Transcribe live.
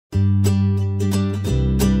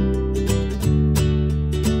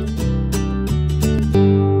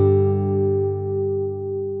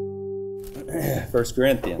1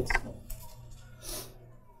 Corinthians.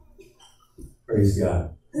 Praise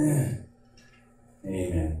God.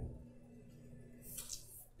 Amen.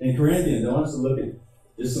 In Corinthians, I want us to look at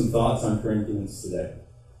just some thoughts on Corinthians today.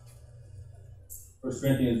 1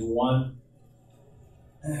 Corinthians 1.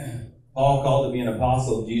 Paul, called to be an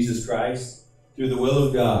apostle of Jesus Christ through the will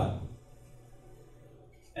of God,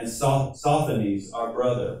 and Sosthenes, our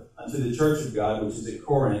brother, unto the church of God which is at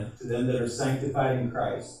Corinth, to them that are sanctified in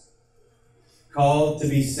Christ, called to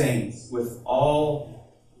be saints, with all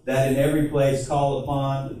that in every place call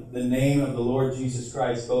upon the name of the Lord Jesus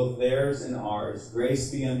Christ, both theirs and ours.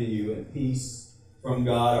 Grace be unto you, and peace from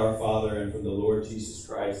God our Father and from the Lord Jesus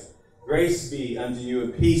Christ. Grace be unto you,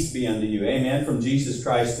 and peace be unto you. Amen. From Jesus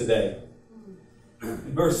Christ today.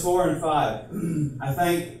 Verse 4 and 5. I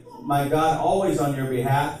thank my God always on your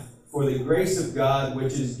behalf for the grace of God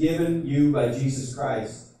which is given you by Jesus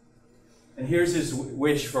Christ. And here's his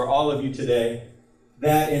wish for all of you today,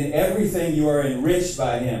 that in everything you are enriched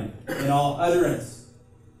by him, in all utterance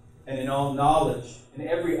and in all knowledge, in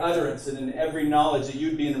every utterance and in every knowledge, that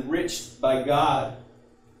you'd be enriched by God,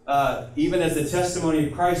 even as the testimony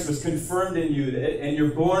of Christ was confirmed in you, and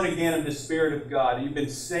you're born again of the Spirit of God. You've been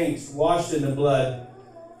saints, washed in the blood.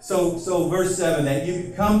 So verse 7, that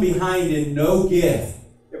you come behind in no gift.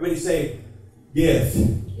 Everybody say, gift.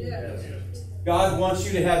 Yes. God wants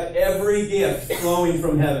you to have every gift flowing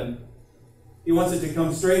from heaven. He wants it to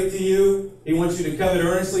come straight to you. He wants you to covet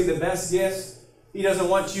earnestly the best gifts. He doesn't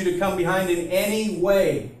want you to come behind in any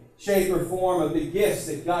way, shape, or form of the gifts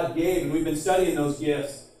that God gave. And we've been studying those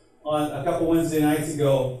gifts on a couple Wednesday nights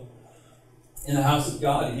ago in the house of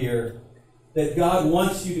God here. That God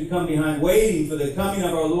wants you to come behind, waiting for the coming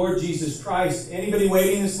of our Lord Jesus Christ. Anybody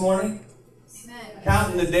waiting this morning? Amen.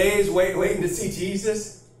 Counting the days, waiting to see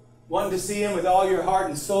Jesus? Wanting to see him with all your heart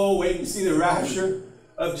and soul, waiting to see the rapture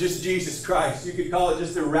of just Jesus Christ. You could call it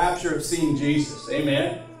just the rapture of seeing Jesus.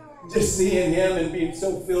 Amen? Just seeing him and being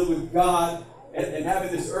so filled with God and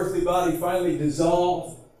having this earthly body finally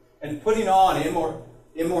dissolve and putting on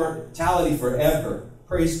immortality forever.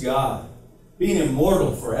 Praise God. Being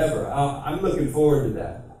immortal forever. I'm looking forward to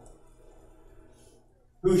that.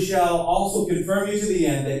 Who shall also confirm you to the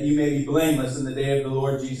end, that you may be blameless in the day of the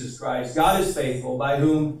Lord Jesus Christ. God is faithful, by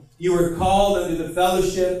whom you were called unto the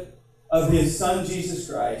fellowship of his Son Jesus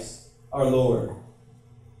Christ, our Lord.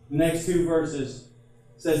 The next two verses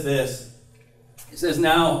says this. It says,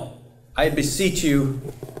 now I beseech you,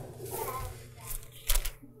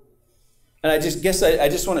 and I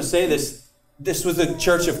just want to say this. This was the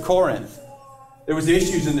church of Corinth. There was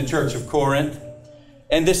issues in the church of Corinth.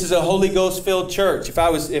 And this is a Holy Ghost-filled church.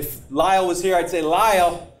 If Lyle was here, I'd say,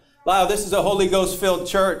 Lyle, this is a Holy Ghost-filled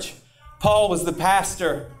church. Paul was the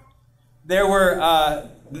pastor. There were,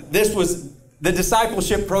 the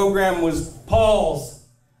discipleship program was Paul's,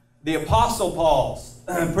 the Apostle Paul's.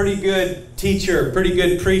 Pretty good teacher, pretty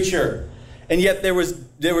good preacher. And yet there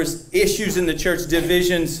was issues in the church,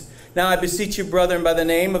 divisions. Now I beseech you, brethren, by the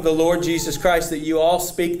name of the Lord Jesus Christ, that you all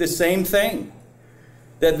speak the same thing.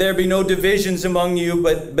 That there be no divisions among you,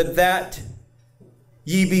 but that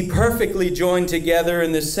ye be perfectly joined together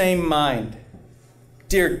in the same mind.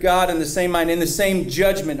 Dear God, in the same mind, in the same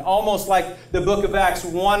judgment, almost like the book of Acts,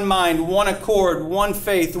 one mind, one accord, one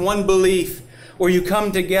faith, one belief, where you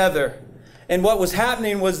come together. And what was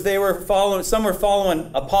happening was some were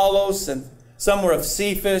following Apollos, and some were of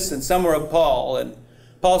Cephas, and some were of Paul. And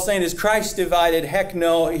Paul's saying, is Christ divided? Heck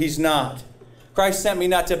no, he's not. Christ sent me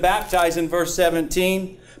not to baptize in verse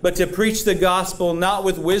 17, but to preach the gospel, not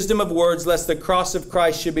with wisdom of words, lest the cross of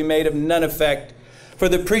Christ should be made of none effect. For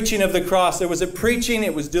the preaching of the cross, there was a preaching,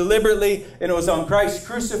 it was deliberately, and it was on Christ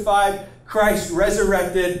crucified, Christ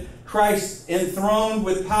resurrected, Christ enthroned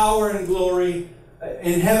with power and glory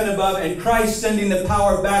in heaven above, and Christ sending the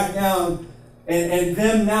power back down, and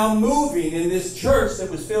them now moving in this church that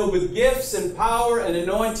was filled with gifts and power and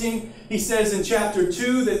anointing. He says in chapter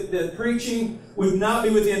 2 that the preaching would not be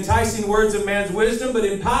with the enticing words of man's wisdom, but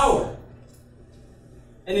in power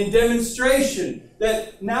and in demonstration.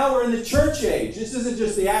 That now we're in the church age. This isn't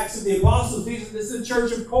just the Acts of the Apostles. This is the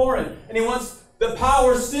church of Corinth. And he wants the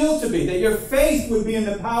power still to be, that your faith would be in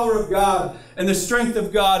the power of God and the strength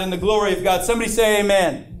of God and the glory of God. Somebody say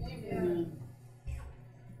amen.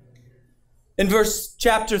 In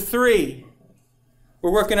chapter 3,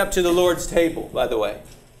 we're working up to the Lord's table, by the way.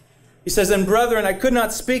 He says, and brethren, I could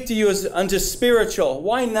not speak to you as unto spiritual.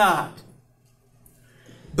 Why not?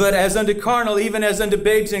 But as unto carnal, even as unto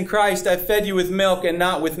babes in Christ, I fed you with milk and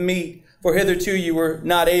not with meat. For hitherto you were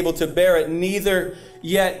not able to bear it, neither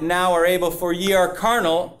yet now are able, for ye are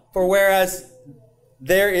carnal. For whereas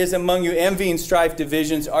there is among you envy and strife,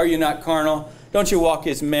 divisions, are you not carnal? Don't you walk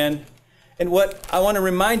as men. And what I want to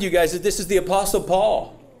remind you guys is this is the Apostle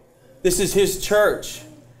Paul. This is his church.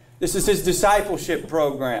 This is his discipleship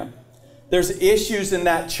program. There's issues in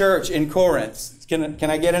that church in Corinth. Can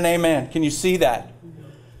I get an amen? Can you see that?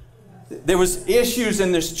 There was issues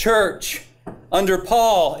in this church under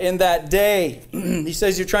Paul in that day. He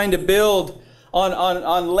says you're trying to build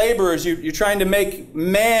on laborers. You're trying to make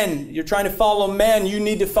men. You're trying to follow men. You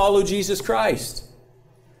need to follow Jesus Christ.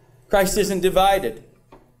 Christ isn't divided.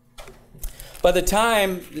 By the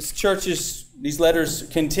time these letters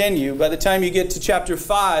continue, by the time you get to chapter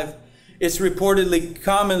 5, it's reported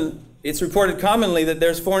commonly that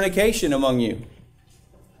there's fornication among you.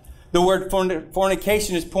 The word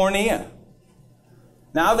fornication is porneia.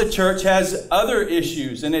 Now the church has other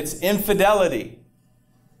issues, and it's infidelity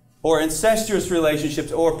or incestuous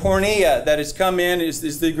relationships, or porneia that has come in,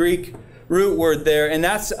 is the Greek root word there, and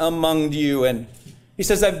that's among you. And he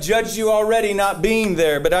says, I've judged you already not being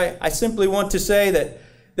there. But I simply want to say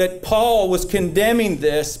that Paul was condemning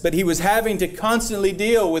this, but he was having to constantly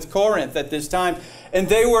deal with Corinth at this time. And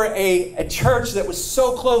they were a church that was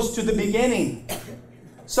so close to the beginning.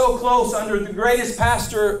 So close under the greatest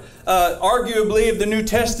pastor, arguably, of the New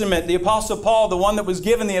Testament, the Apostle Paul, the one that was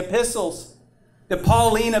given the epistles, the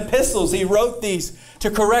Pauline epistles. He wrote these to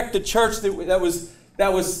correct the church that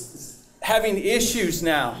was having issues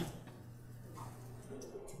now.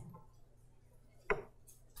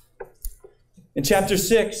 In chapter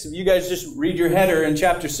 6, if you guys just read your header, in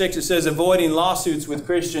chapter 6 it says, avoiding lawsuits with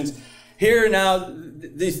Christians. Here now,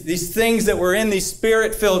 these things that were in these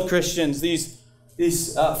spirit-filled Christians, these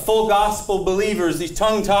full gospel believers, these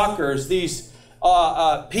tongue talkers, these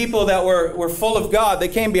people that were full of God, they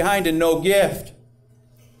came behind in no gift.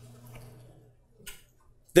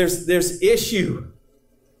 There's issue.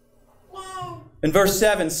 In verse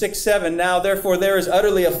 6:7, now therefore there is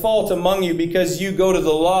utterly a fault among you because you go to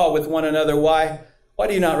the law with one another. Why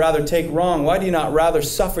do you not rather take wrong? Why do you not rather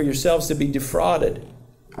suffer yourselves to be defrauded?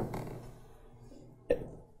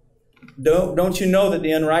 Don't you know that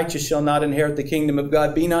the unrighteous shall not inherit the kingdom of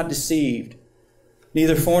God? Be not deceived.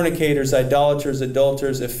 Neither fornicators, idolaters,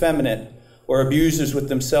 adulterers, effeminate, or abusers with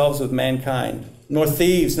themselves with mankind, nor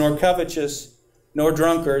thieves, nor covetous, nor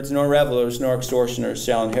drunkards, nor revelers, nor extortioners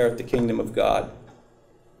shall inherit the kingdom of God.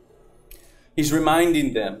 He's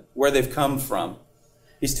reminding them where they've come from.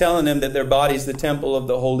 He's telling them that their body is the temple of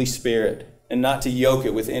the Holy Spirit and not to yoke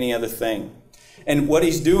it with any other thing. And what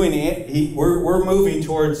he's doing, we're moving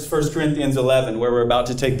towards 1 Corinthians 11, where we're about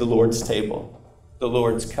to take the Lord's table, the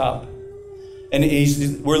Lord's cup. And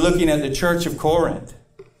we're looking at the church of Corinth.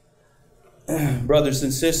 Brothers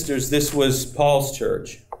and sisters, this was Paul's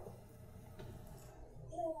church.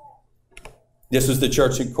 This was the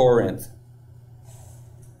church in Corinth.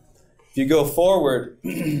 If you go forward,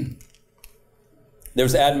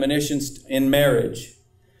 there's admonitions in marriage.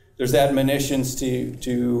 There's admonitions to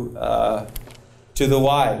the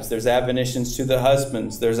wives. There's admonitions to the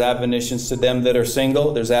husbands. There's admonitions to them that are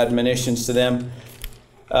single. There's admonitions to them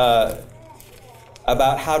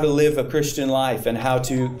about how to live a Christian life and how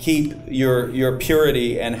to keep your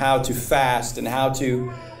purity and how to fast and how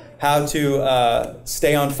to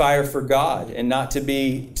stay on fire for God and not to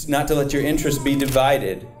let your interest be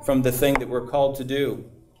divided from the thing that we're called to do.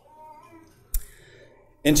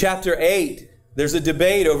 In chapter 8, there's a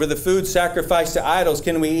debate over the food sacrificed to idols.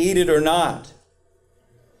 Can we eat it or not?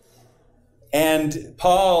 And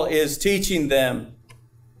Paul is teaching them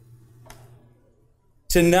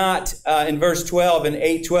to not, in verse 12 and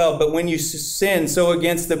 8:12, but when you sin so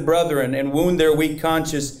against the brethren and wound their weak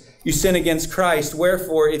conscience, you sin against Christ.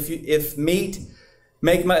 Wherefore, if meat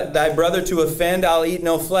make thy brother to offend, I'll eat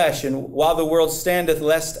no flesh. And while the world standeth,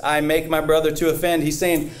 lest I make my brother to offend. He's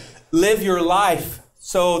saying, live your life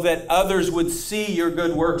so that others would see your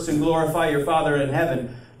good works and glorify your Father in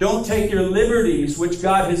heaven. Don't take your liberties, which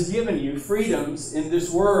God has given you, freedoms in this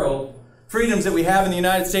world, freedoms that we have in the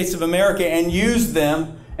United States of America, and use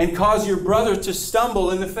them and cause your brother to stumble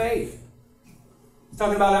in the faith. It's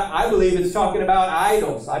talking about, I believe it's talking about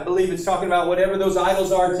idols. I believe it's talking about whatever those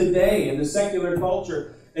idols are today in the secular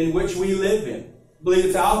culture in which we live in. I believe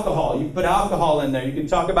it's alcohol. You put alcohol in there. You can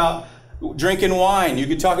talk about drinking wine. You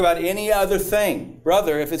can talk about any other thing.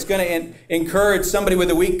 Brother, if it's going to encourage somebody with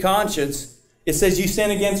a weak conscience, it says you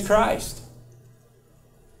sin against Christ.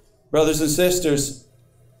 Brothers and sisters,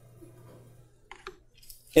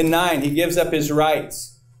 in 9, he gives up his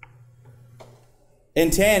rights.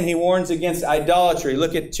 In 10, he warns against idolatry.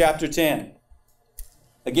 Look at chapter 10.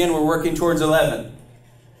 Again, we're working towards 11.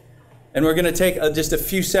 And we're going to take just a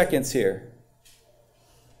few seconds here.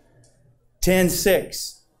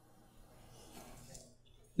 10:6.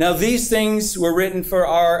 Now these things were written for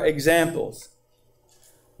our examples.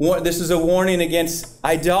 This is a warning against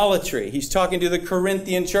idolatry. He's talking to the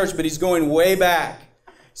Corinthian church, but he's going way back.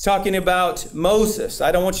 He's talking about Moses.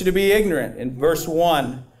 I don't want you to be ignorant. In verse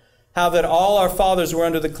 1, how that all our fathers were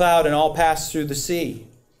under the cloud and all passed through the sea.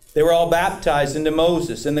 They were all baptized into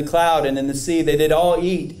Moses in the cloud and in the sea. They did all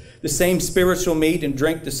eat the same spiritual meat and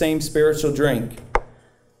drink the same spiritual drink.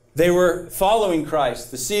 They were following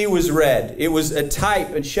Christ. The sea was red. It was a type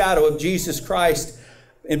and shadow of Jesus Christ.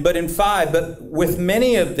 But in 5, but with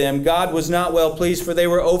many of them God was not well pleased, for they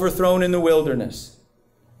were overthrown in the wilderness.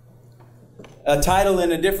 A title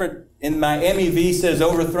in my MEV says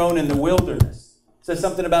overthrown in the wilderness. It says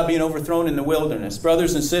something about being overthrown in the wilderness.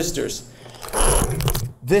 Brothers and sisters,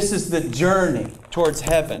 this is the journey towards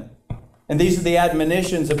heaven. And these are the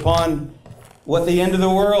admonitions upon what the end of the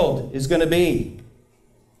world is going to be.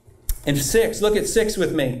 And 6, look at 6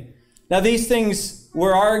 with me. Now these things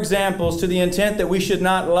were our examples to the intent that we should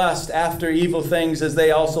not lust after evil things as they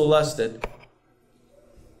also lusted.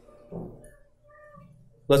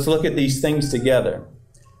 Let's look at these things together.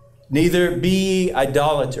 Neither be ye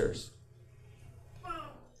idolaters.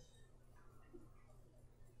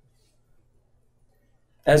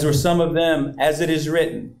 As were some of them, as it is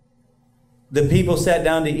written, the people sat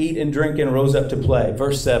down to eat and drink and rose up to play.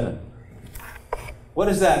 Verse 7. What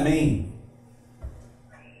does that mean?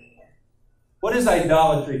 What is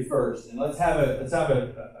idolatry first? And let's have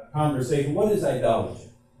a conversation. What is idolatry?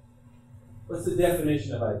 What's the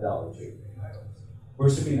definition of idolatry?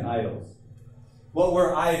 Worshipping idols. What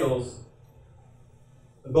were idols,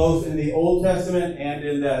 both in the Old Testament and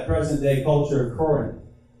in the present day culture of Corinth?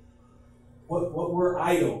 What were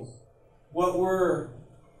idols? What were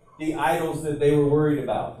the idols that they were worried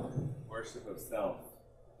about? Worship of self.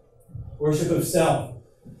 Worship of self.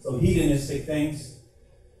 So hedonistic things.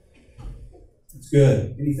 It's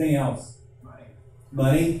good. Anything else?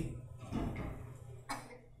 Money.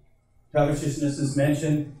 Covetousness is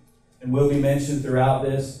mentioned and will be mentioned throughout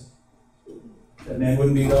this. That men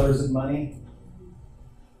wouldn't be lovers of money.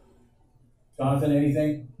 Jonathan,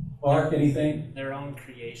 anything? Mark, anything? Their own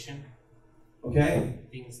creation. Okay.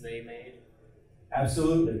 Things they made.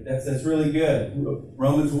 Absolutely. That's really good.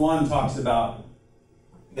 Romans 1 talks about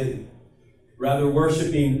it, rather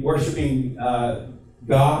worshiping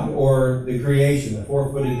God or the creation, the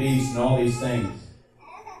four-footed beast and all these things.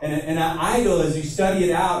 And an idol, as you study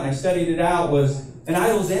it out, and I studied it out, was an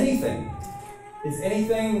idol is anything. It's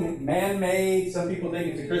anything man-made. Some people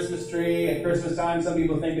think it's a Christmas tree at Christmas time. Some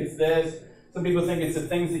people think it's this. Some people think it's the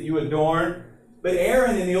things that you adorn. But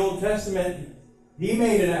Aaron in the Old Testament, he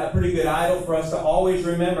made a pretty good idol for us to always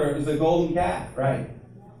remember. It was the golden calf, right?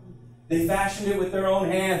 They fashioned it with their own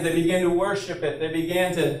hands. They began to worship it. They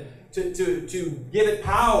began to give it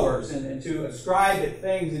powers and to ascribe it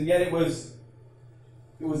things, and yet it was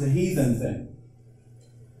a heathen thing.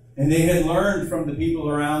 And they had learned from the people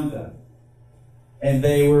around them. And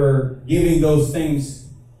they were giving those things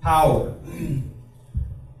power.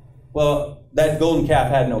 Well, that golden calf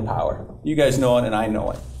had no power. You guys know it and I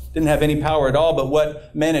know it. Didn't have any power at all but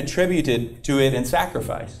what men attributed to it in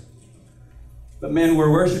sacrifice. But men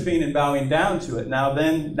were worshiping and bowing down to it. Now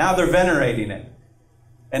they're venerating it.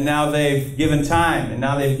 And now they've given time, and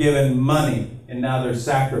now they've given money, and now they're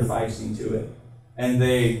sacrificing to it. And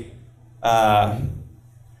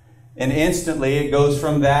instantly it goes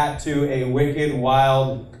from that to a wicked,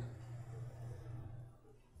 wild,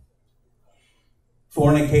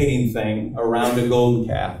 fornicating thing around a golden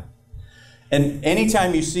calf. And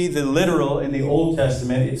anytime you see the literal in the Old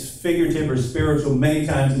Testament, it's figurative or spiritual many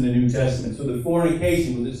times in the New Testament. So the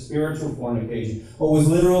fornication was a spiritual fornication. What was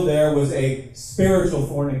literal there was a spiritual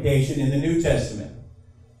fornication in the New Testament.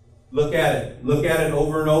 Look at it. Look at it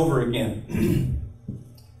over and over again.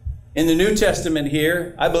 In the New Testament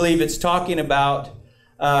here, I believe it's talking about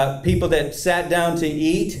people that sat down to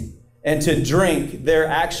eat and to drink. They're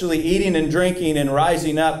actually eating and drinking and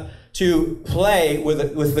rising up to play with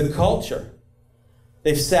the culture.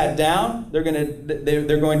 They've sat down. They're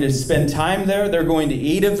going to spend time there. They're going to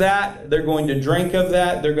eat of that. They're going to drink of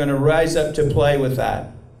that. They're going to rise up to play with that.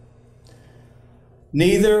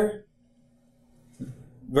 Neither,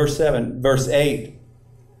 verse 7, verse 8,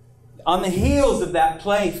 on the heels of that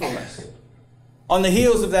playfulness, on the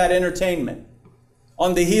heels of that entertainment,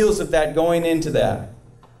 on the heels of that going into that,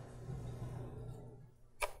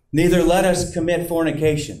 neither let us commit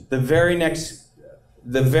fornication. The very next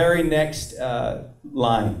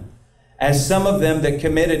line. As some of them that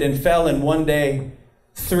committed and fell in one day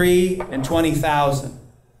 320,000.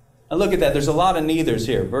 And look at that. There's a lot of neithers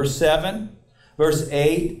here. Verse 7, verse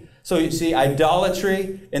 8. So you see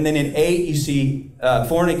idolatry, and then in 8 you see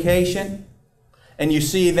fornication, and you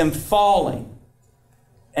see them falling.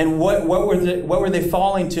 And what were they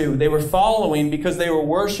falling to? They were following because they were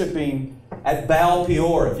worshiping at Baal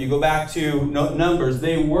Peor. If you go back to Numbers,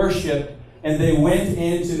 they worshiped and they went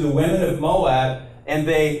into the women of Moab, and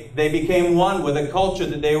they became one with a culture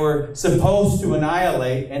that they were supposed to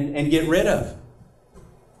annihilate and get rid of.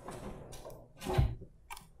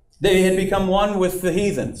 They had become one with the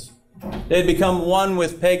heathens. They had become one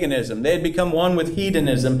with paganism. They had become one with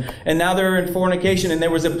hedonism. And now they're in fornication, and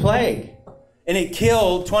there was a plague. And it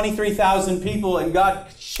killed 23,000 people, and God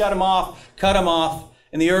shut them off, cut them off,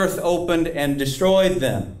 and the earth opened and destroyed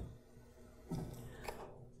them.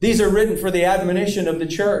 These are written for the admonition of the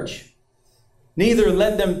church. Neither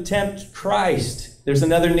let them tempt Christ. There's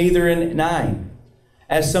another neither in 9.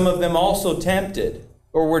 As some of them also tempted,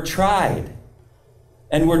 or were tried,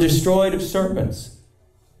 and were destroyed of serpents.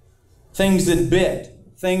 Things that bit,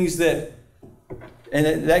 things that...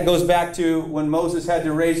 And that goes back to when Moses had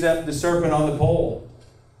to raise up the serpent on the pole.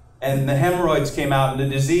 And the hemorrhoids came out, and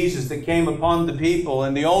the diseases that came upon the people.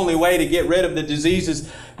 And the only way to get rid of the diseases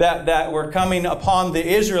that were coming upon the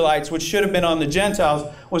Israelites, which should have been on the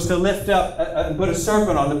Gentiles, was to lift up and put a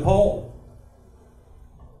serpent on the pole.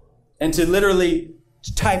 And to literally,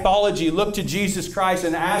 typology, look to Jesus Christ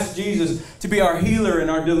and ask Jesus to be our healer and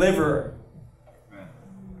our deliverer.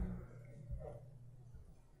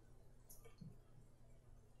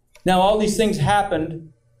 Now, all these things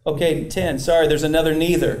happened. Okay, 10. Sorry, there's another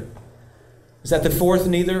neither. Is that the fourth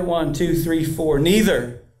neither? 1, 2, 3, 4.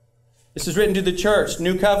 Neither. This is written to the church.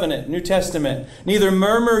 New covenant, New Testament. Neither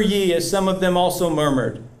murmur ye, as some of them also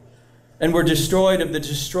murmured, and were destroyed of the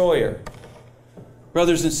destroyer.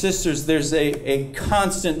 Brothers and sisters, there's a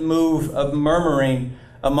constant move of murmuring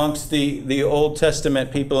amongst the Old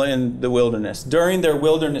Testament people in the wilderness. During their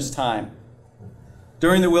wilderness time.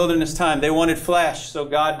 During the wilderness time, they wanted flesh, so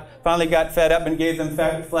God finally got fed up and gave them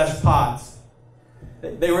flesh pots.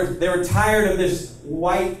 They were tired of this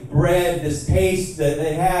white bread, this paste that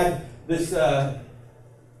they had, this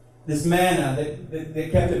manna that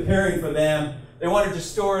kept appearing for them. They wanted to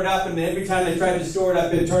store it up, and every time they tried to store it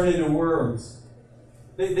up, it turned into worms.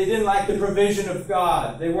 They didn't like the provision of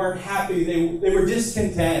God. They weren't happy. They were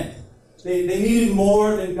discontent. They needed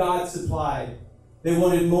more than God supplied. They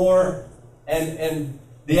wanted more. And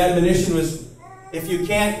the admonition was, if you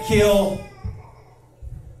can't kill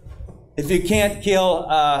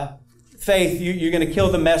faith, you're going to kill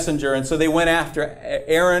the messenger. And so they went after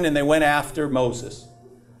Aaron and they went after Moses.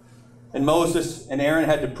 And Moses and Aaron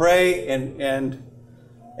had to pray and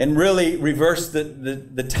really reverse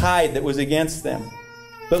the tide that was against them.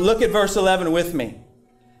 But look at verse 11 with me.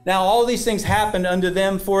 Now all these things happened unto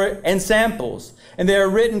them for ensamples, and they are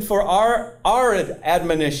written for our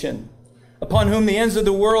admonition, upon whom the ends of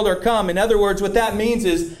the world are come. In other words, what that means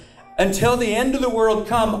is, until the end of the world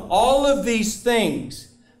come, all of these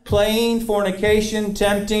things, playing, fornication,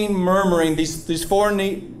 tempting, murmuring, these four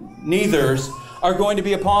neithers, are going to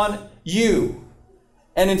be upon you.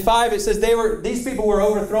 And in 5 it says these people were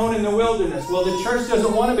overthrown in the wilderness. Well, the church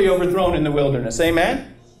doesn't want to be overthrown in the wilderness.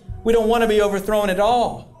 Amen? We don't want to be overthrown at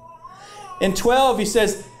all. In 12 he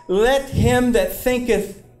says, let him that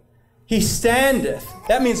thinketh he standeth.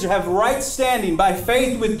 That means to have right standing by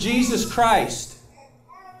faith with Jesus Christ.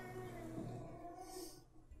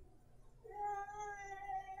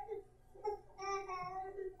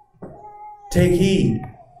 Take heed,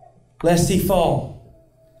 lest he fall.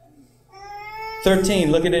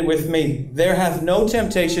 13, look at it with me. There hath no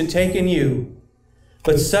temptation taken you,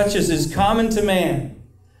 but such as is common to man.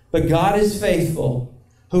 But God is faithful,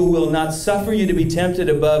 who will not suffer you to be tempted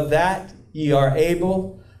above that ye are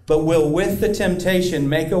able, but will with the temptation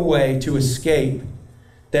make a way to escape,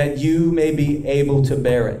 that you may be able to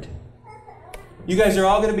bear it. You guys are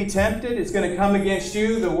all going to be tempted. It's going to come against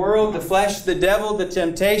you, the world, the flesh, the devil, the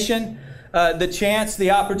temptation, the chance,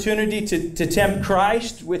 the opportunity to tempt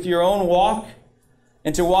Christ with your own walk,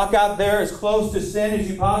 and to walk out there as close to sin as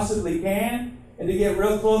you possibly can, and to get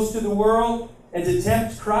real close to the world, and to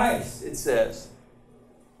tempt Christ, it says.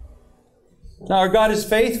 Now, our God is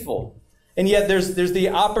faithful. And yet there's the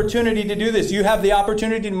opportunity to do this. You have the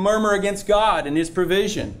opportunity to murmur against God and His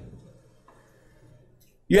provision.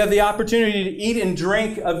 You have the opportunity to eat and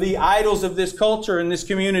drink of the idols of this culture and this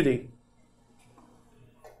community,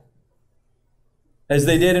 as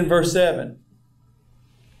they did in verse 7.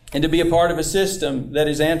 And to be a part of a system that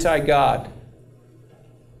is anti-God.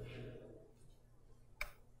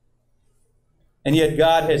 And yet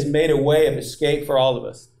God has made a way of escape for all of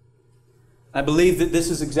us. I believe that this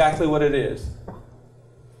is exactly what it is.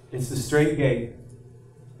 It's the straight gate.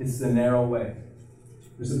 It's the narrow way.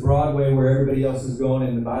 There's a broad way where everybody else is going,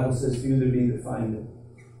 and the Bible says few there be that find it.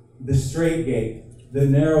 The straight gate, the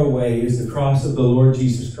narrow way, is the cross of the Lord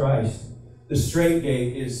Jesus Christ. The straight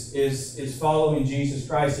gate is following Jesus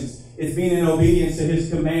Christ. It's being in obedience to His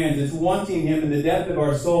commands. It's wanting Him in the depth of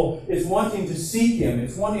our soul. It's wanting to seek Him.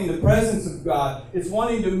 It's wanting the presence of God. It's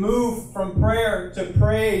wanting to move from prayer to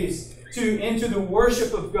praise into the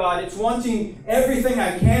worship of God. It's wanting everything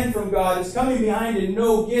I can from God. It's coming behind in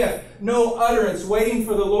no gift, no utterance, waiting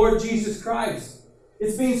for the Lord Jesus Christ.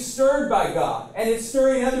 It's being stirred by God, and it's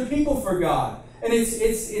stirring other people for God. And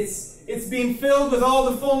it's being filled with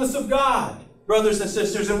all the fullness of God, brothers and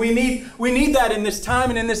sisters. And we need that in this time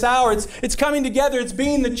and in this hour. It's coming together. It's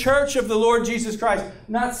being the church of the Lord Jesus Christ.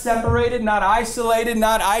 Not separated, not isolated,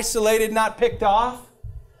 not picked off.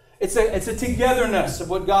 It's a togetherness of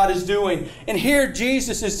what God is doing. And here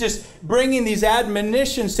Jesus is just bringing these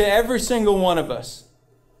admonitions to every single one of us.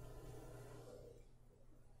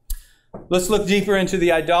 Let's look deeper into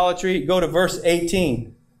the idolatry. Go to verse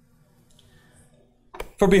 18.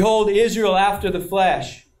 For behold, Israel after the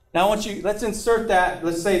flesh. Now let's insert that.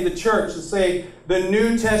 Let's say the church. Let's say the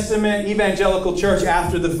New Testament evangelical church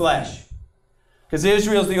after the flesh. Because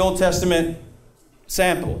Israel is the Old Testament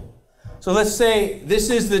sample. So let's say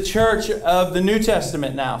this is the church of the New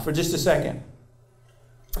Testament now for just a second.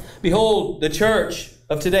 Behold, the church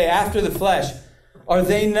of today after the flesh, are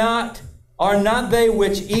not they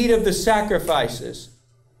which eat of the sacrifices,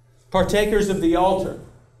 partakers of the altar?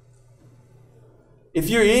 If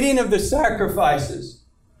you're eating of the sacrifices,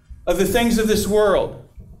 of the things of this world,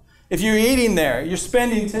 if you're eating there, you're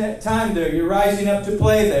spending time there, you're rising up to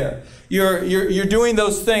play there, you're doing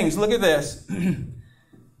those things. Look at this.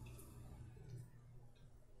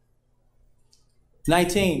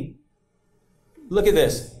 19. Look at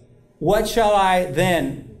this. What shall I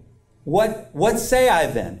then? What say I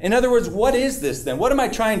then? In other words, what is this then? What am I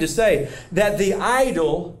trying to say? That the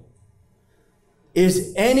idol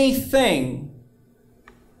is anything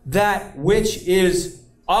that which is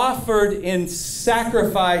offered in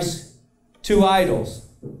sacrifice to idols.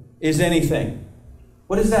 Is anything.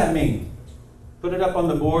 What does that mean? Put it up on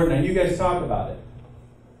the board and you guys talk about it.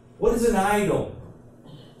 What is an idol?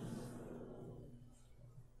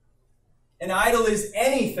 An idol is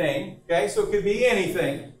anything, okay, so it could be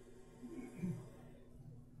anything,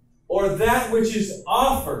 or that which is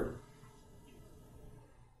offered.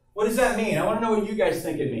 What does that mean? I want to know what you guys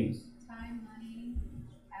think it means. Time, money,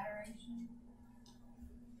 adoration.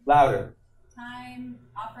 Louder. Time,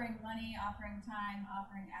 offering money, offering time,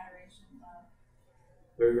 offering adoration, love.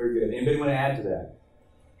 Very, very good. Anybody want to add to that?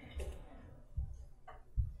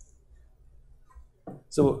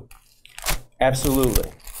 So,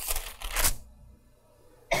 absolutely.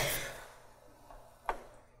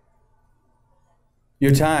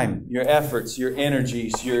 Your time, your efforts, your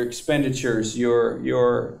energies, your expenditures,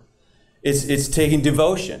 it's taking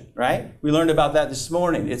devotion, right? We learned about that this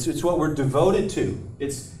morning. It's what we're devoted to.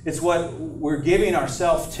 It's what we're giving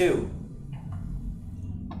ourselves to.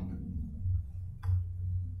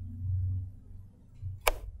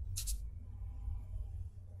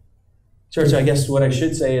 Church, I guess what I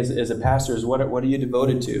should say as a pastor is what are you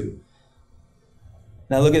devoted to?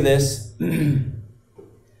 Now look at this.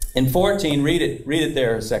 In 14, read it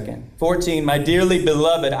there a second. 14, my dearly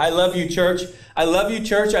beloved, I love you, church. I love you,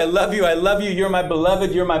 church. I love you. I love you. You're my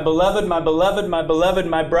beloved. You're my beloved, my beloved, my beloved,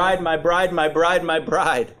 my bride, my bride, my bride, my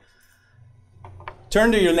bride.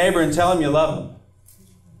 Turn to your neighbor and tell him you love him.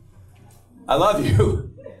 I love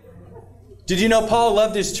you. Did you know Paul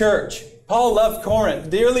loved his church? Paul loved Corinth.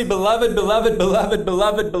 Dearly beloved, beloved, beloved,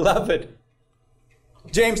 beloved, beloved.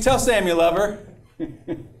 James, tell Sam you love her.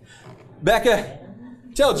 Becca,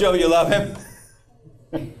 tell Joe you love him.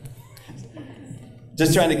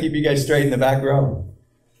 Just trying to keep you guys straight in the back row.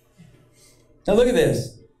 Now look at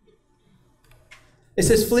this. It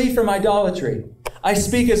says, flee from idolatry. I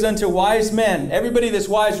speak as unto wise men. Everybody that's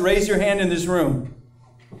wise, raise your hand in this room.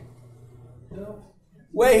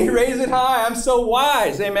 Wait, raise it high. I'm so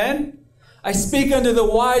wise. Amen. I speak unto the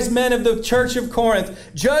wise men of the church of Corinth.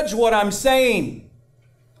 Judge what I'm saying.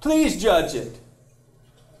 Please judge it.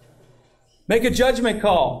 Make a judgment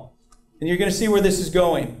call. And you're going to see where this is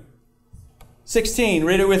going. 16,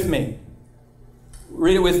 read it with me.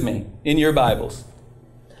 Read it with me in your Bibles.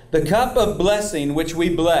 The cup of blessing which we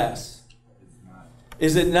bless,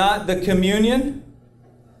 is it not the communion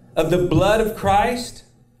of the blood of Christ?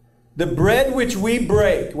 The bread which we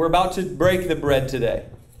break, we're about to break the bread today.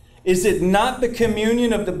 Is it not the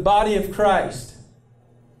communion of the body of Christ?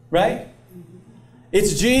 Right?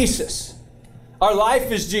 It's Jesus. Our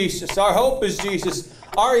life is Jesus. Our hope is Jesus.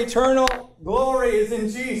 Our eternal glory is in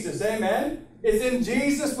Jesus. Amen? It's in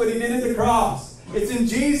Jesus what He did at the cross. It's in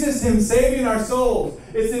Jesus, Him saving our souls.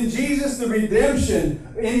 It's in Jesus, the redemption,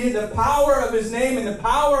 in the power of His name and the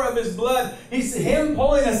power of His blood. It's Him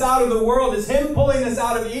pulling us out of the world. It's Him pulling us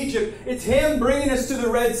out of Egypt. It's Him bringing us to the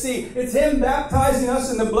Red Sea. It's Him baptizing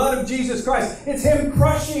us in the blood of Jesus Christ. It's Him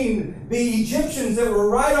crushing the Egyptians that were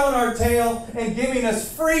right on our tail and giving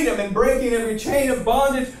us freedom and breaking every chain of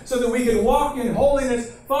bondage so that we could walk in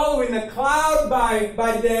holiness, following the cloud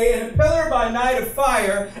by day and a pillar by night of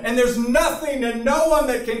fire. And there's nothing and no one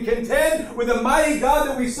that can contend with the mighty God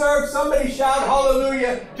that we serve. Somebody shout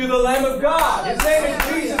hallelujah to the Lamb of God. His name is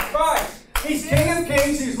Jesus Christ. He's King of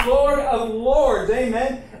Kings. He's Lord of Lords.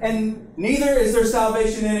 Amen. And neither is there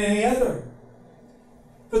salvation in any other.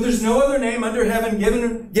 For there's no other name under heaven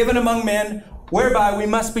given among men whereby we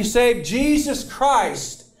must be saved. Jesus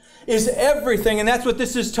Christ is everything. And that's what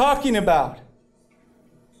this is talking about.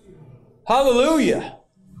 Hallelujah.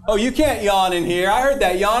 Oh, you can't yawn in here. I heard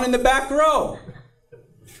that yawn in the back row.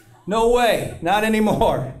 No way. Not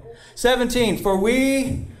anymore. 17. For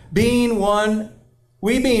we being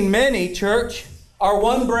many, church, are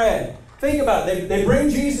one bread. Think about it. They bring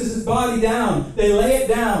Jesus' body down. They lay it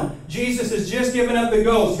down. Jesus has just given up the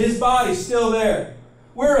ghost. His body's still there.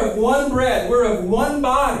 We're of one bread. We're of one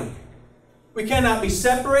body. We cannot be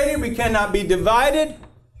separated. We cannot be divided.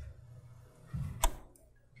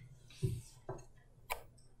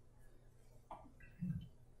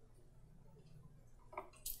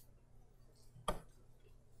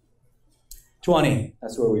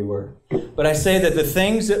 That's where we were. But I say that the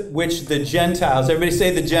things which the Gentiles, everybody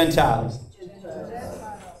say the Gentiles.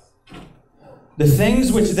 The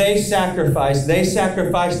things which they sacrifice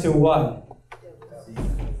to what?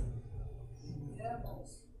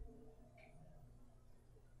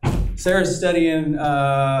 Sarah's studying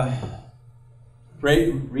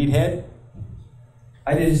read head.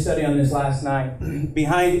 I did a study on this last night.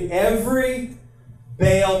 Behind every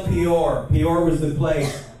Baal Peor was the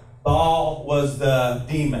place. Baal was the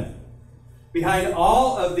demon. Behind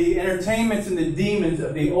all of the entertainments and the demons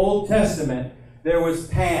of the Old Testament, there was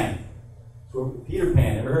Pan. Peter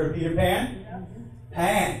Pan. Ever heard of Peter Pan? Yeah.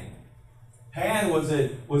 Pan. Pan was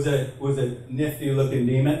a nifty-looking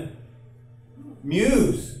demon.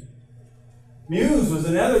 Muse was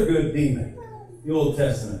another good demon. The Old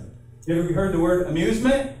Testament. You ever heard the word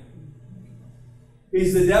amusement?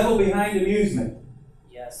 He's the devil behind amusement.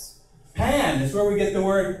 Yes. Pan is where we get the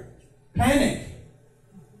word panic.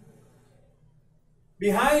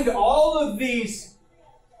 Behind all of these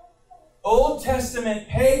Old Testament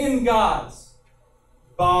pagan gods,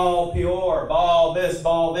 Baal Peor, Baal this,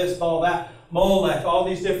 Baal that, Molech, all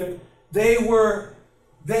these different, they were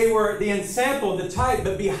the ensample, the type,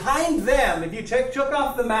 but behind them, if you took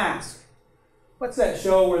off the mask, what's that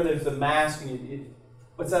show where there's the mask, and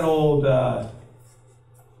what's that old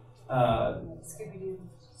Phantom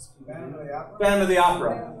of the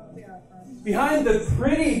Opera. Behind the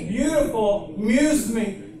pretty, beautiful muse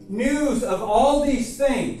of all these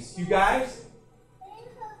things, you guys,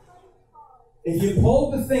 if you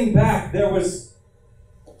pulled the thing back, there was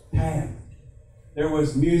Pan. There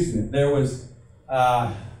was amusement. There was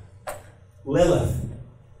Lilith.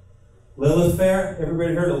 Lilith Fair?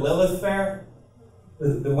 Everybody heard of Lilith Fair?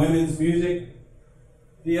 The women's music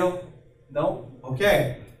deal? No?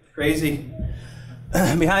 Okay. Crazy.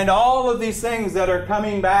 Behind all of these things that are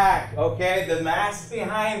coming back, okay, the mask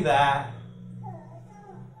behind that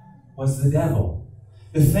was the devil.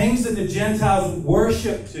 The things that the Gentiles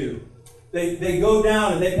worship to, they go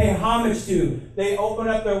down and they pay homage to, they open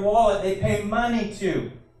up their wallet, they pay money to.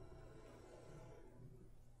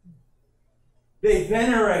 They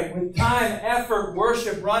venerate with time, effort,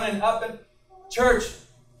 worship, running up in church.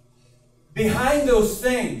 Behind those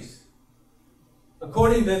things,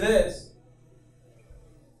 according to this,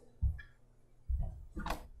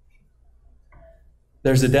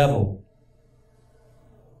 there's a devil.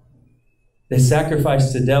 They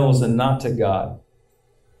sacrifice to devils and not to God.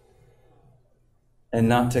 And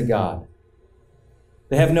not to God.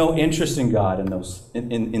 They have no interest in God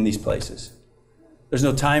in these places. There's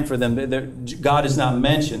no time for them. God is not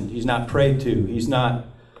mentioned. He's not prayed to. He's not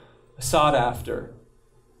sought after.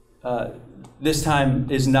 This time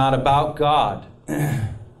is not about God.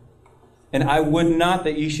 And I would not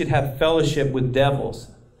that you should have fellowship with devils.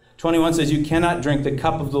 21 says, you cannot drink the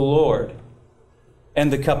cup of the Lord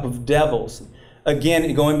and the cup of devils.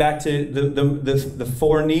 Again, going back to the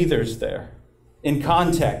four neithers there. In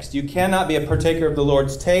context, you cannot be a partaker of the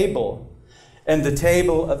Lord's table and the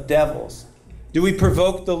table of devils. Do we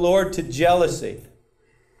provoke the Lord to jealousy?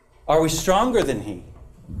 Are we stronger than He?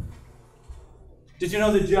 Did you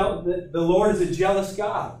know that the Lord is a jealous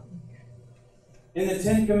God? In the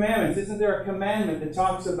Ten Commandments, isn't there a commandment that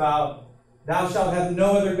talks about, thou shalt have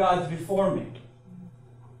no other gods before me?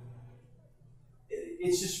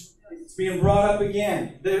 It's being brought up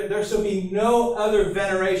again. There shall be no other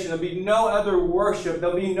veneration. There'll be no other worship.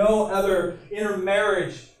 There'll be no other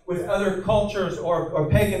intermarriage with other cultures or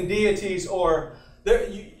pagan deities.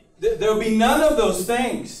 There'll be none of those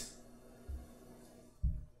things.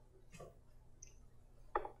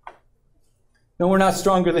 No, we're not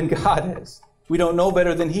stronger than God is. We don't know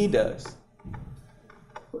better than He does.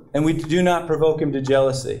 And we do not provoke Him to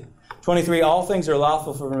jealousy. 23, all things are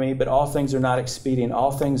lawful for me, but all things are not expedient.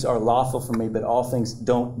 All things are lawful for me, but all things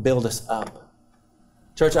don't build us up.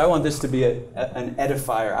 Church, I want this to be an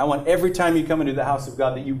edifier. I want every time you come into the house of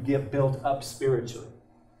God that you get built up spiritually.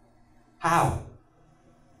 How?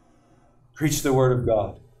 Preach the Word of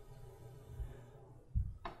God.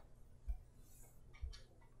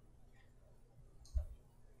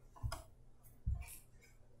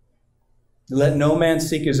 Let no man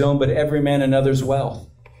seek his own, but every man another's wealth.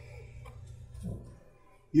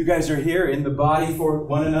 You guys are here in the body for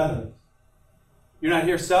one another. You're not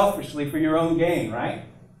here selfishly for your own gain, right?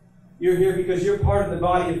 You're here because you're part of the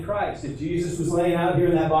body of Christ. If Jesus was laying out here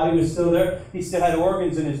and that body was still there, He still had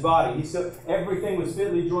organs in His body. Everything was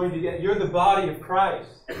fitly joined together. You're the body of Christ.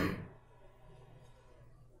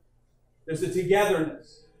 There's a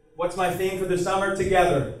togetherness. What's my theme for the summer?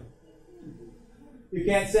 Together. You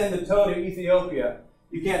can't send the toe to Ethiopia.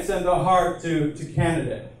 You can't send the heart to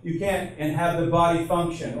Canada. You can't and have the body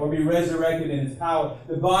function or be resurrected in its power.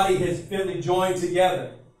 The body is fitly joined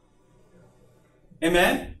together.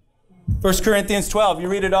 Amen? 1 Corinthians 12, you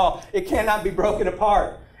read it all. It cannot be broken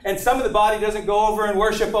apart. And some of the body doesn't go over and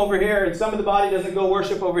worship over here, and some of the body doesn't go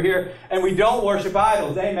worship over here, and we don't worship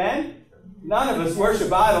idols. Amen? None of us worship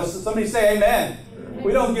idols. So somebody say amen.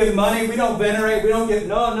 We don't give money. We don't venerate. We don't give...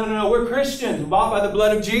 No. We're Christians, bought by the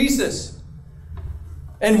blood of Jesus.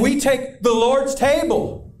 And we take the Lord's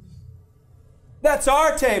table. That's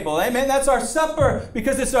our table. Amen? That's our supper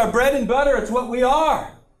because it's our bread and butter. It's what we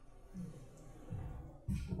are.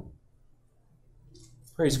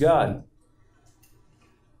 Praise God.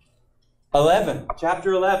 11.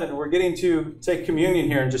 Chapter 11. We're getting to take communion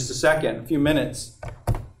here in just a second. A few minutes.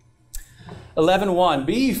 11:1.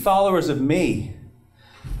 Be ye followers of me,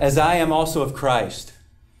 as I am also of Christ.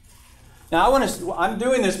 Now, I'm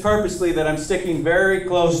doing this purposely that I'm sticking very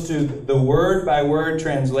close to the word-by-word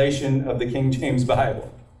translation of the King James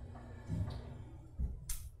Bible.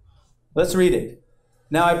 Let's read it.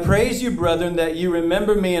 Now I praise you, brethren, that you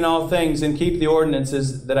remember me in all things and keep the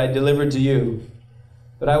ordinances that I delivered to you.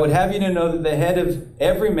 But I would have you to know that the head of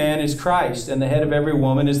every man is Christ, and the head of every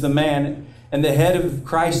woman is the man, and the head of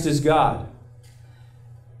Christ is God.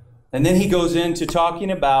 And then he goes into talking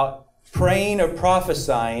about praying or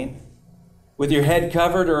prophesying with your head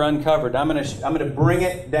covered or uncovered. I'm going to bring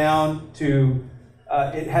it down to,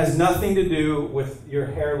 it has nothing to do with your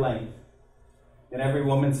hair length. And every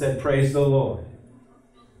woman said, praise the Lord.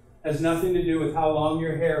 It has nothing to do with how long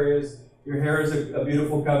your hair is. Your hair is a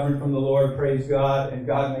beautiful covering from the Lord, praise God, and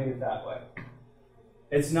God made it that way.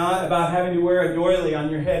 It's not about having to wear a doily on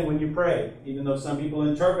your head when you pray, even though some people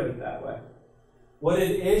interpret it that way. What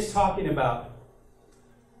it is talking about,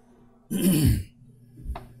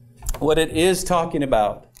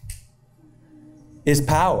 is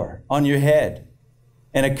power on your head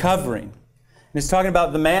and a covering. And it's talking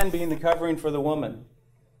about the man being the covering for the woman.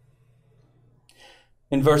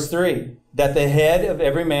 In verse 3, that the head of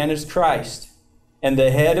every man is Christ, and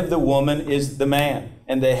the head of the woman is the man,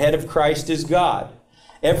 and the head of Christ is God.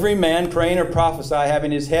 Every man praying or prophesy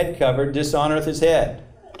having his head covered dishonoreth his head.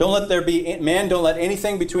 Don't let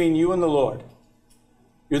anything between you and the Lord.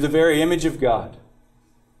 You're the very image of God.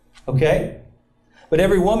 Okay? But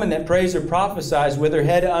every woman that prays or prophesies with her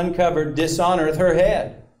head uncovered dishonoreth her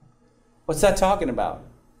head. What's that talking about?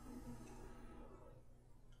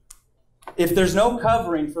 If there's no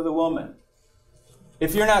covering for the woman,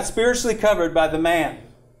 if you're not spiritually covered by the man,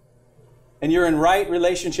 and you're in right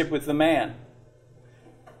relationship with the man,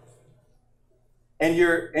 and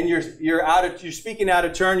you're speaking out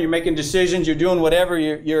of turn, you're making decisions, you're doing whatever,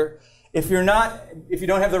 if you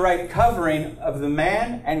don't have the right covering of the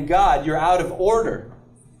man and God, you're out of order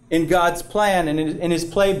in God's plan and in His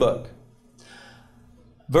playbook.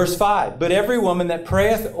 Verse 5, but every woman that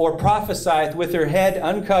prayeth or prophesieth with her head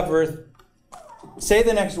uncovereth, say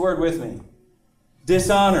the next word with me,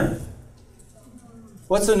 dishonoreth.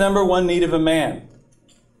 What's the number one need of a man?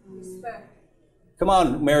 Respect. Come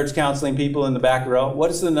on, marriage counseling people in the back row.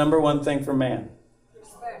 What is the number one thing for man?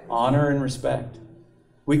 Respect. Honor and respect.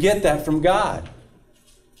 We get that from God.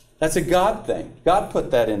 That's a God thing. God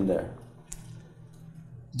put that in there.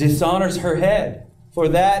 Dishonors her head, for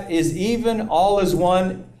that is even all as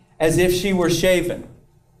one as if she were shaven.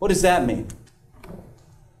 What does that mean?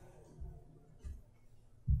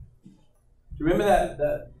 Do you remember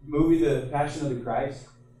that movie, The Passion of the Christ?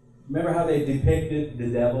 Remember how they depicted the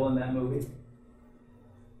devil in that movie?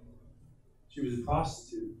 She was a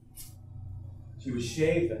prostitute. She was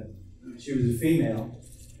shaven. She was a female.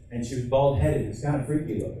 And she was bald-headed. It's kind of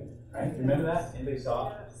freaky looking. Right? Remember that? Anybody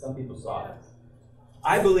saw it? Some people saw it.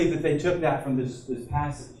 I believe that they took that from this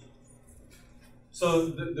passage. So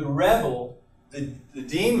the rebel, the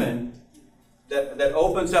demon that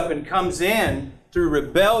opens up and comes in through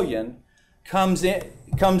rebellion, comes in,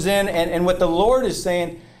 and what the Lord is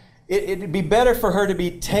saying, it'd be better for her to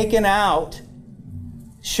be taken out,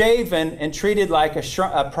 shaven, and treated like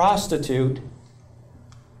a prostitute.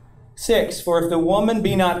 6, for if the woman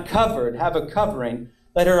be not covered, have a covering,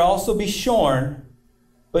 let her also be shorn.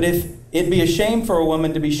 But if it be a shame for a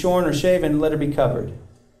woman to be shorn or shaven, let her be covered.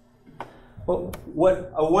 Well,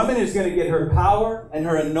 what a woman is going to get her power and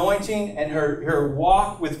her anointing and her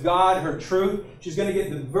walk with God, her truth. She's going to get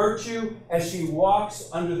the virtue as she walks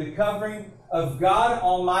under the covering of God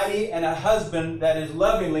Almighty and a husband that is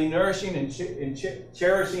lovingly nourishing and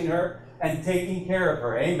cherishing her and taking care of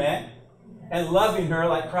her. Amen. And loving her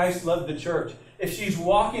like Christ loved the church. If she's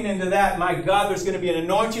walking into that, my God, there's going to be an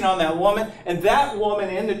anointing on that woman. And that woman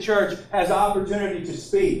in the church has opportunity to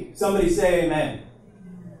speak. Somebody say amen.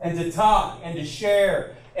 And to talk and to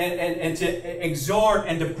share and to exhort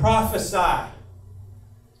and to prophesy.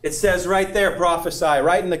 It says right there, prophesy,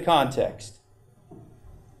 right in the context.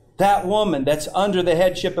 That woman that's under the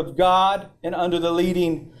headship of God and under the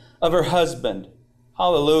leading of her husband.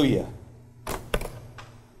 Hallelujah.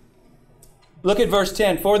 Look at verse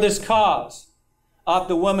 10. For this cause ought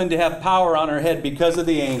the woman to have power on her head because of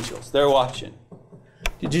the angels. They're watching.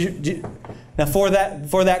 Now for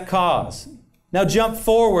that cause. Now jump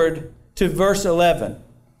forward to verse 11.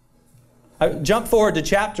 Jump forward to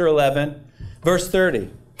chapter 11, verse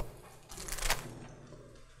 30.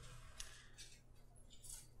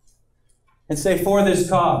 And say, for this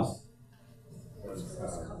cause.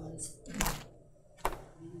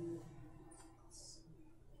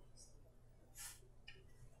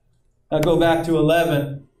 Now go back to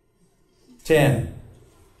 11:10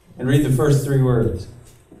 and read the first 3 words.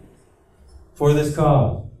 For this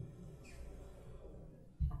cause.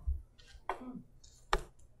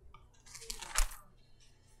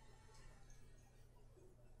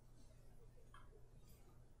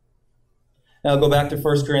 Now go back to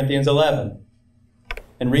 1 Corinthians 11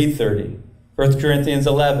 and read 30. 1 Corinthians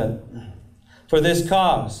 11. For this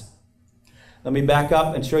cause. Let me back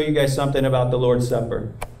up and show you guys something about the Lord's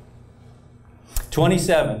Supper.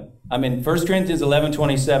 27. 1 Corinthians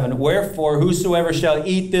 11:27. Wherefore, whosoever shall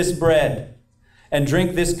eat this bread and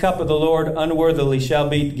drink this cup of the Lord unworthily shall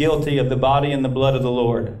be guilty of the body and the blood of the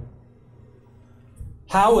Lord.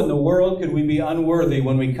 How in the world could we be unworthy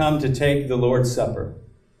when we come to take the Lord's Supper?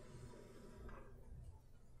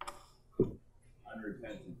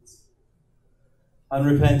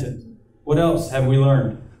 Unrepentant. What else have we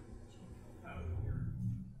learned?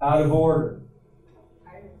 Out of order.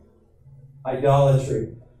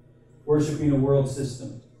 Idolatry. Worshipping a world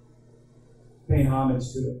system. Paying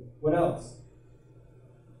homage to it. What else?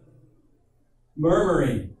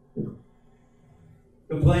 Murmuring.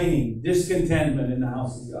 Complaining. Discontentment in the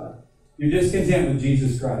house of God. You're discontent with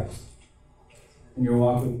Jesus Christ in your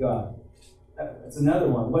walk with God. That's another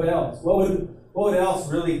one. What else? What would else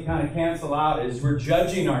really kind of cancel out is we're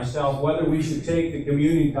judging ourselves whether we should take the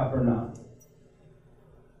communion cup or not.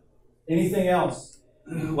 Anything else?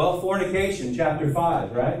 Well, fornication, chapter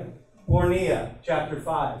 5, right? Pornea, chapter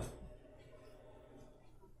 5.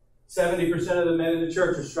 70% of the men in the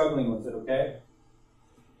church are struggling with it, okay?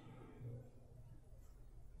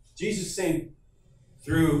 Jesus is saying,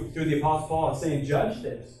 through the Apostle Paul, is saying, judge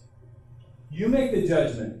this. You make the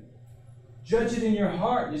judgment. Judge it in your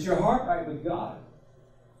heart. Is your heart right with God?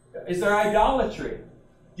 Is there idolatry?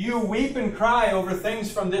 Do you weep and cry over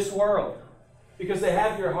things from this world because they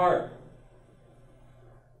have your heart?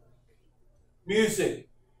 Music,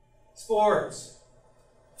 sports,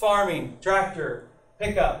 farming, tractor,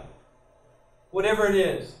 pickup, whatever it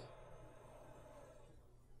is.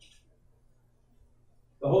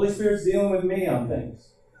 The Holy Spirit's dealing with me on things.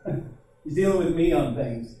 He's dealing with me on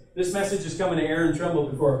things. This message is coming to Aaron Trumbull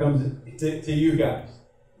before it comes to you guys.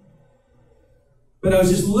 But I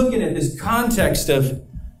was just looking at this context of,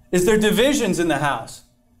 is there divisions in the house?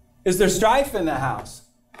 Is there strife in the house?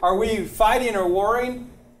 Are we fighting or warring?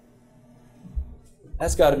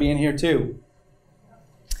 That's got to be in here too.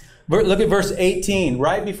 Look at verse 18,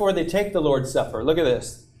 right before they take the Lord's Supper. Look at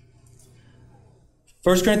this.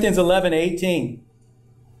 1 Corinthians 11, 18.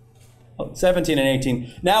 17 and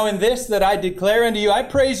 18. Now in this that I declare unto you, I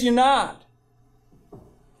praise you not,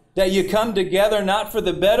 that you come together not for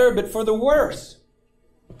the better, but for the worse.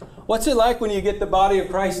 What's it like when you get the body of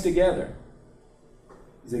Christ together?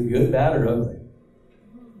 Is it good, bad, or ugly?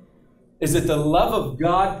 Is it the love of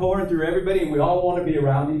God pouring through everybody and we all want to be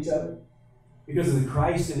around each other because of the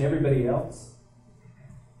Christ and everybody else?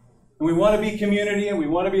 And we want to be community and we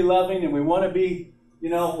want to be loving and we want to be,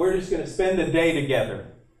 we're just going to spend the day together.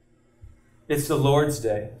 It's the Lord's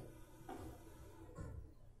Day.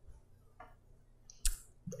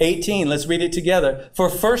 18, let's read it together. For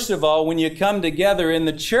first of all, when you come together in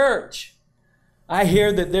the church, I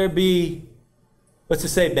hear that there be, what's it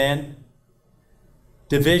say, Ben?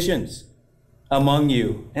 Divisions among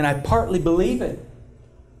you. And I partly believe it.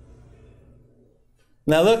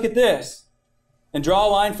 Now look at this. And draw a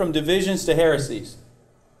line from divisions to heresies.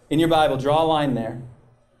 In your Bible, draw a line there.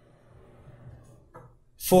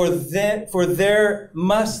 For there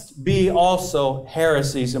must be also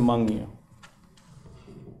heresies among you,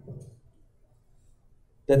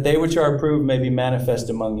 that they which are approved may be manifest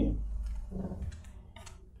among you.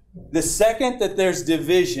 The second that there's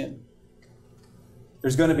division,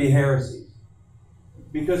 there's going to be heresies.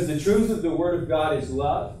 Because the truth of the Word of God is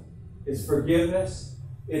love, it's forgiveness,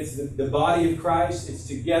 it's the body of Christ, it's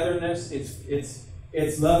togetherness,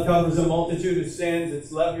 it's love covers a multitude of sins,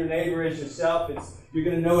 it's love your neighbor as yourself, you're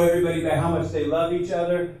going to know everybody by how much they love each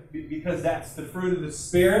other, because that's the fruit of the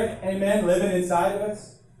Spirit, amen, living inside of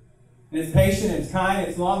us. And it's patient, it's kind,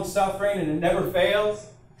 it's long-suffering, and it never fails.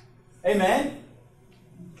 Amen?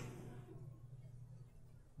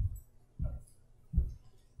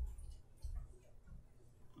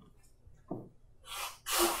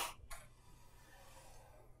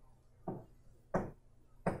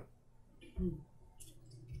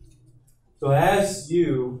 So as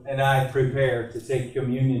you and I prepare to take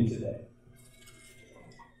communion today,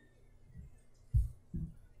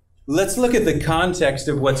 let's look at the context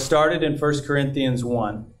of what started in 1 Corinthians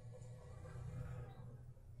 1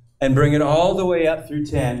 and bring it all the way up through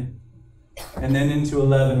 10 and then into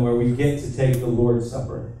 11 where we get to take the Lord's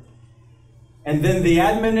Supper. And then the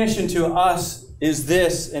admonition to us is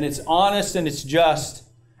this, and it's honest and it's just.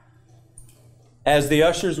 As the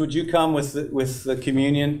ushers, would you come with the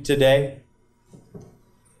communion today?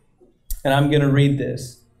 And I'm going to read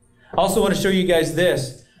this. I also want to show you guys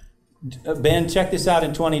this. Ben, check this out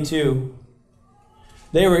in 22.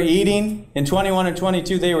 They were eating, in 21 and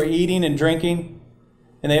 22, they were eating and drinking.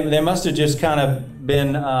 And they must have just kind of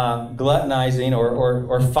been gluttonizing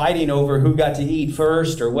or fighting over who got to eat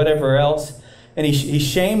first or whatever else. And he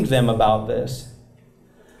shamed them about this.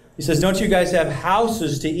 He says, don't you guys have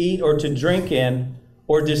houses to eat or to drink in,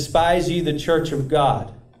 or despise ye the church of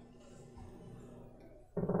God?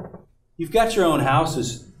 You've got your own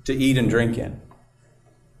houses to eat and drink in.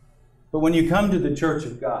 But when you come to the church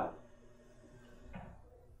of God,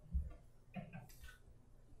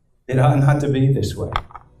 it ought not to be this way.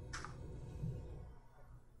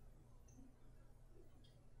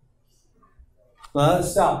 Well,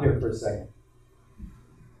 let's stop here for a second.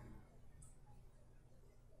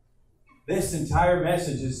 This entire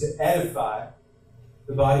message is to edify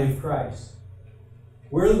the body of Christ.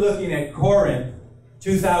 We're looking at Corinth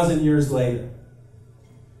 2,000 years later.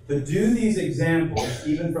 But do these examples,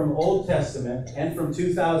 even from Old Testament and from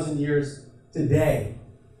 2,000 years today,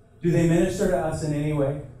 do they minister to us in any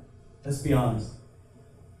way? Let's be honest.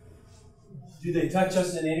 Do they touch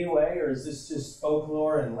us in any way, or is this just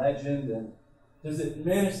folklore and legend? And does it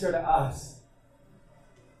minister to us?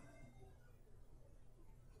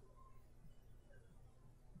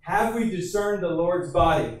 Have we discerned the Lord's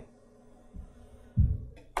body?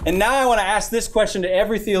 And now I want to ask this question to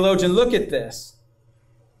every theologian. Look at this.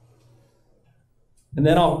 And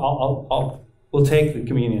then we'll take the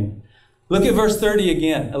communion. Look at verse 30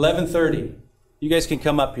 again, 11:30. You guys can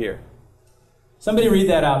come up here. Somebody read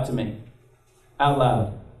that out to me, out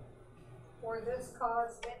loud. For this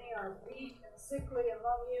cause many are weak and sickly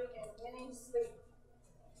among you, and many sleep.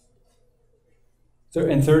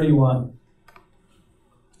 And 31.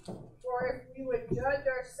 For if we would judge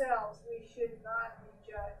ourselves, we should not be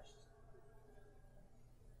judged.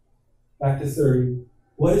 Back to 30.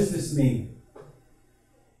 What does this mean?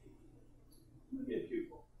 Look at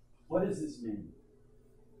people. What does this mean?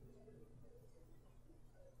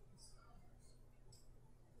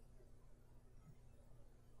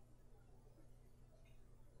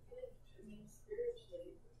 It means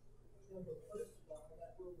spiritually, first of all,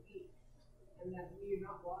 that we're weak, and that we are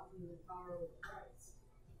not walking in the power of Christ.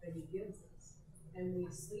 that He gives us. And we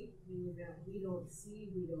sleep, meaning that we don't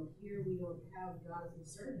see, we don't hear, we don't have God's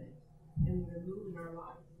discernment and the move in our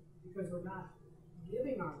life because we're not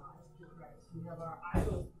giving our lives to Christ. We have our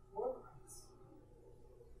idols before Christ.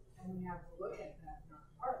 And we have to look at that in our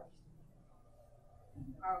heart.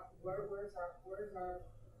 Where's our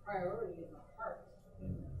priority in our heart?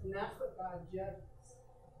 And that's what God judges.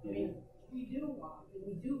 I mean, we do walk and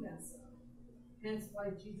we do mess up. Hence why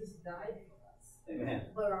Jesus died for us. Amen.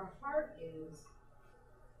 But our heart is,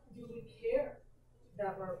 do we care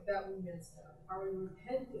that we messed up? Are we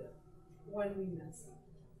repentant when we mess up?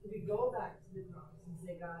 Do we go back to the cross and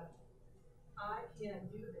say, God, I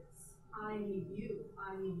can't do this. I need you.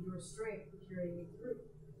 I need your strength to carry me through.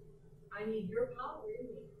 I need your power in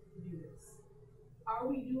me to do this. Are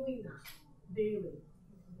we doing that daily?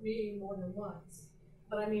 Maybe more than once.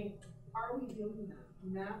 But I mean, are we doing that?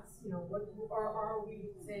 And that's, what, or are we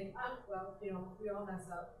saying, well, we all mess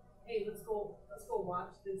up. Hey, let's go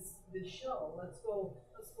watch this show. Let's go,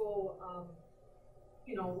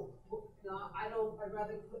 no, I'd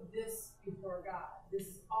rather put this before God. This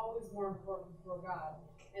is always more important before God.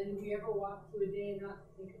 And do we ever walk through a day and not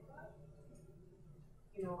think about it?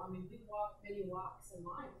 We walk many walks in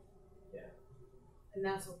life. Yeah. And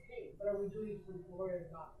that's okay. But are we doing it for the glory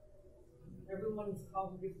of God? Everyone is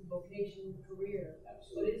called to different vocation, career.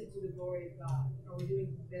 But is it to the glory of God? Are we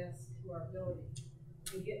doing the best to our ability?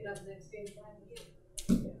 And getting up the next day and trying again?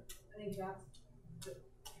 Yeah. I think that's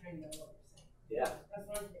kind of what we're saying. Yeah. That's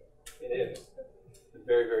what I'm saying. It is. It's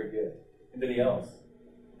very, very good. Anybody else?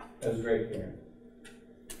 That was great, Karen.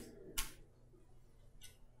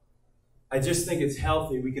 I just think it's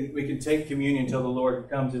healthy. We can take communion until the Lord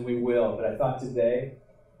comes, and we will. But I thought today,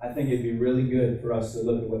 I think it'd be really good for us to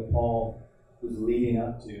look at what Paul was leading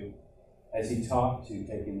up to as he talked to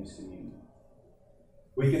taking this communion.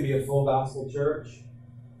 We can be a full gospel church.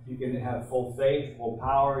 You can have full faith, full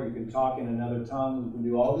power. You can talk in another tongue. You can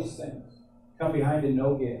do all these things. Come behind and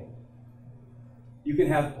no gift. You can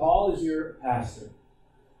have Paul as your pastor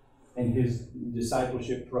and his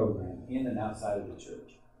discipleship program in and outside of the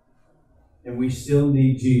church. And we still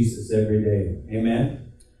need Jesus every day.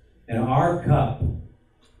 Amen? And our cup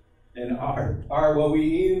and our what we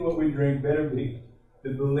eat and what we drink better be the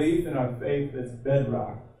belief in our faith that's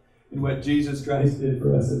bedrock in what Jesus Christ did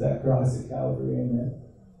for us at that cross at Calvary. Amen?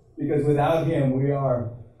 Because without Him, we are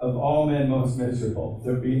of all men most miserable.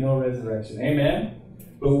 There be no resurrection. Amen?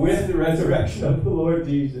 But with the resurrection of the Lord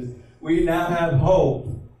Jesus, we now have hope.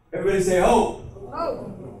 Everybody say hope.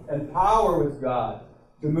 Hope. And power with God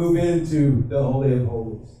to move into the Holy of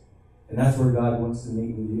Holies. And that's where God wants to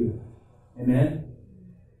meet with you. Amen?